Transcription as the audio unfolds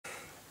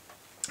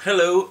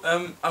Hello,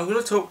 I'm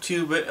going to talk to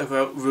you a bit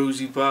about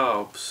Rosy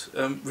Barbs.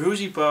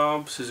 Rosy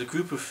Barbs is a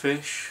group of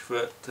fish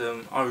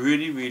that I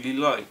really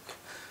like.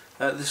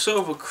 They're sort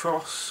of a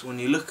cross, when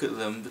you look at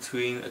them,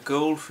 between a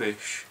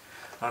goldfish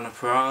and a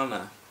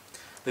piranha.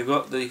 They've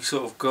got the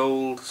sort of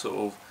gold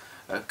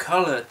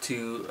colour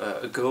to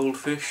a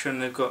goldfish,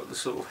 and they've got the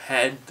sort of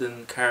head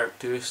and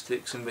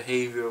characteristics and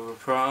behaviour of a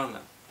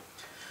piranha.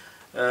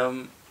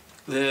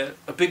 They're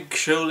a big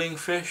shoaling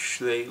fish.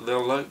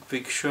 They'll like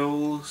big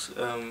shoals.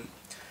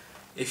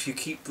 If you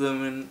keep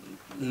them in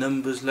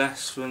numbers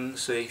less than,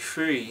 say,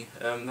 3,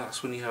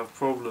 that's when you have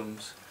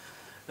problems.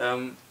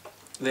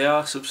 They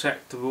are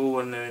susceptible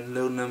when they're in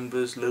low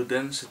numbers, low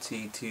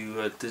density,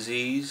 to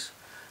disease,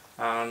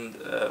 and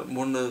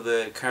one of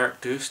the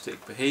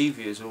characteristic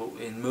behaviours, or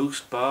in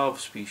most barb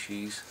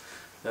species,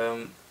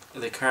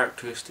 the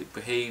characteristic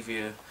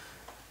behaviour,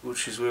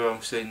 which is where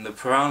I'm saying the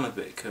piranha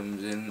bit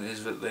comes in,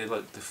 is that they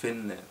like the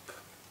fin nip.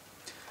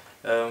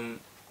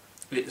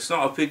 It's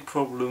not a big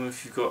problem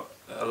if you've got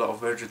a lot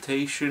of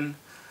vegetation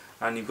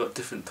and you've got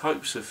different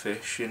types of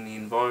fish in the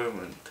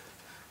environment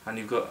and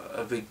you've got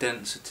a big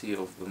density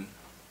of them.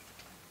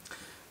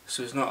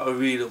 So it's not a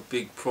real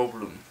big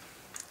problem.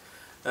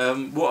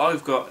 What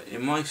I've got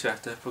in my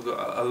setup, I've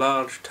got a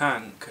large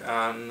tank,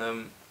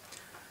 and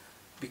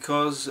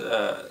because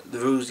the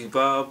Rosy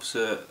Barbs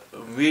are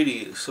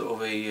really sort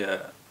of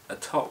a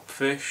top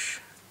fish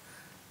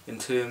in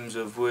terms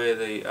of where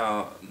they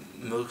are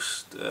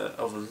most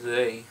of the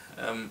day,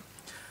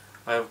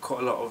 I have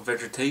quite a lot of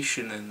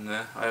vegetation in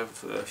there. I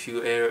have a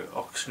few air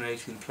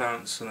oxygenating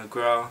plants and a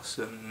grass,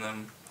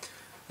 and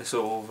a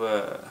sort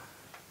of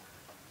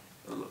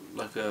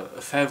like a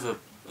feather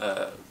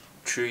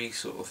tree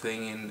sort of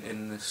thing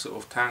in this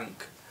sort of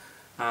tank.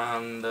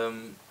 And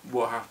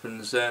what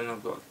happens then,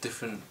 I've got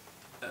different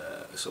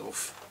sort of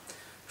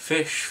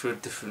fish for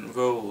different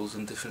roles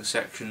and different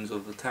sections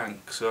of the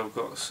tank. So I've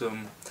got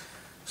some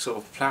sort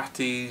of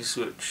platies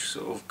which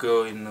sort of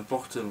go in the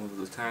bottom of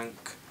the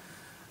tank,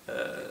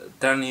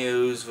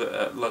 danios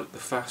that like the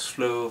fast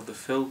flow of the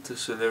filter,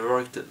 so they're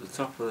right at the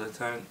top of the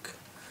tank.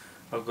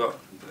 I've got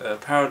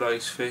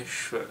paradise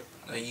fish that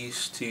are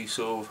used to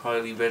sort of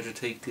highly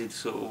vegetated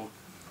sort of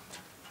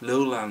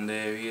lowland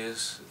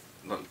areas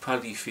like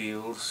paddy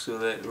fields, so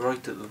they're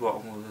right at the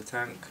bottom of the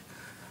tank.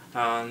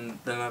 And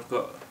then I've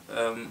got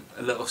a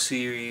little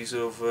series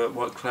of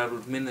white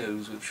clouded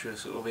minnows which are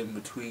sort of in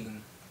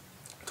between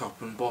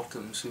top and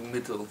bottom, so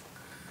middle.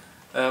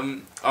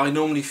 I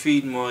normally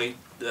feed my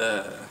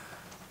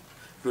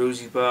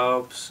Rosy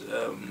Barbs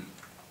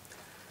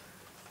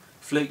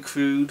flake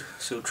food,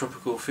 so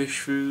tropical fish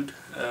food.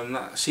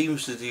 That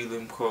seems to do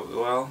them quite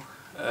well.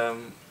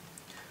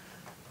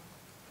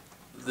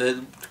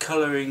 The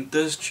colouring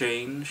does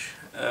change.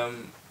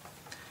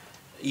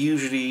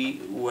 Usually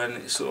when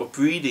it's sort of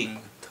breeding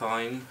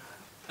time,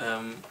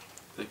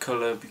 the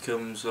colour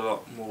becomes a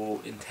lot more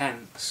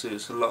intense, so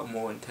it's a lot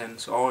more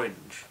intense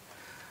orange,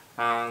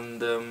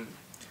 and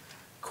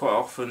quite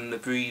often the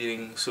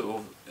breeding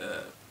sort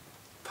of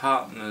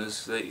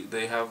partners,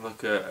 they have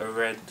like a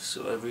red,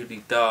 sort of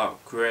really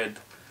dark red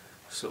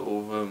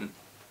sort of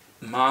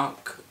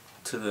mark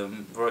to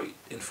them right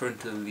in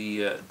front of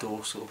the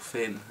dorsal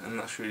fin, and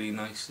that's really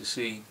nice to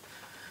see.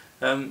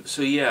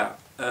 So yeah,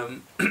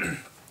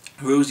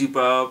 Rosy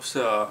Barbs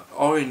are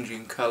orange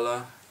in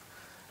colour.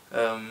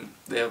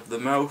 They have the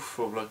mouth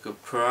of like a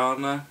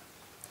piranha.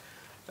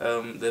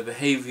 Their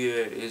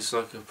behaviour is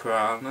like a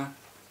piranha,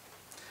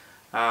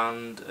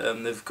 and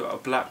they've got a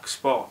black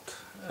spot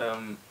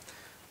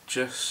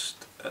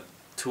just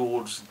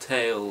towards the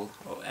tail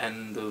or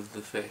end of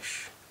the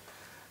fish.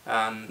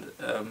 And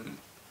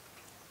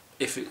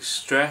if it's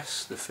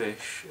stressed, the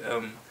fish,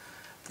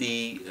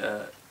 the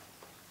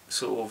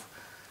sort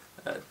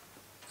of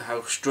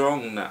how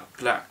strong that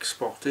black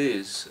spot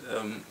is,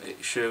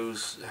 it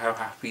shows how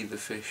happy the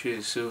fish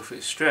is. So if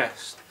it's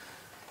stressed,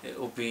 it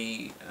will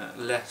be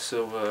less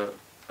of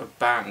a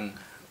bang,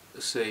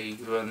 say,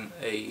 than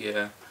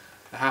a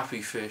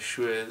happy fish,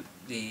 where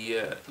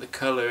the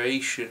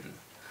coloration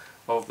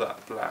of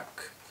that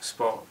black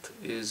spot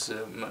is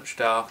much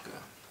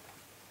darker.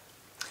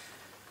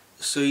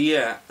 So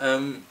yeah,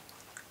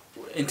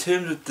 in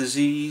terms of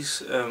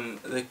disease,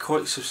 they're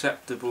quite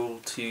susceptible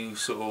to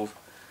sort of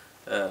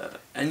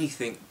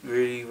anything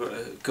really that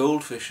a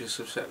goldfish is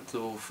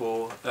susceptible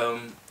for.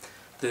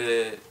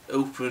 They're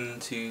open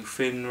to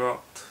fin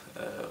rot,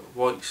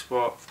 white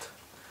spot,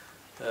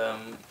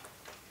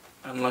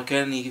 and like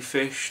any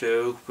fish,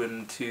 they're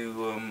open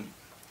to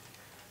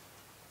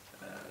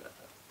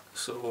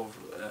sort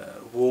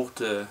of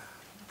water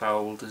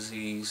bowel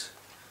disease,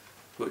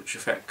 which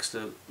affects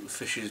the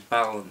fish's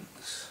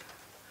balance.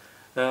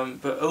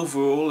 But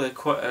overall, they're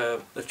quite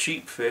a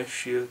cheap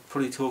fish. You're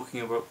probably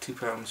talking about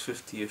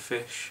 £2.50 a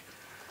fish,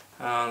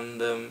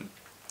 and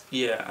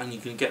yeah, and you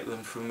can get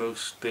them from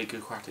most big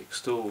aquatic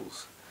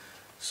stores.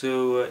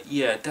 So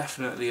yeah,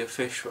 definitely a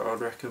fish that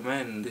I'd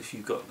recommend if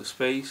you've got the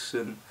space,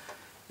 and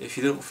if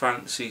you don't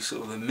fancy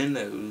sort of the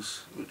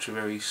minnows, which are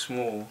very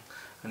small,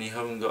 and you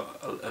haven't got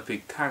a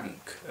big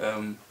tank,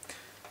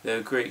 they're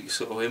a great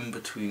sort of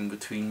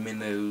in-between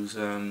minnows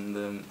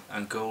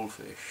and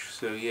goldfish.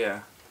 So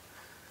yeah.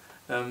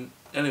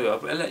 Anyway, I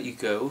better let you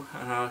go,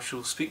 and I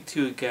shall speak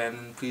to you again,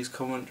 and please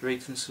comment,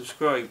 rate and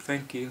subscribe.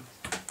 Thank you.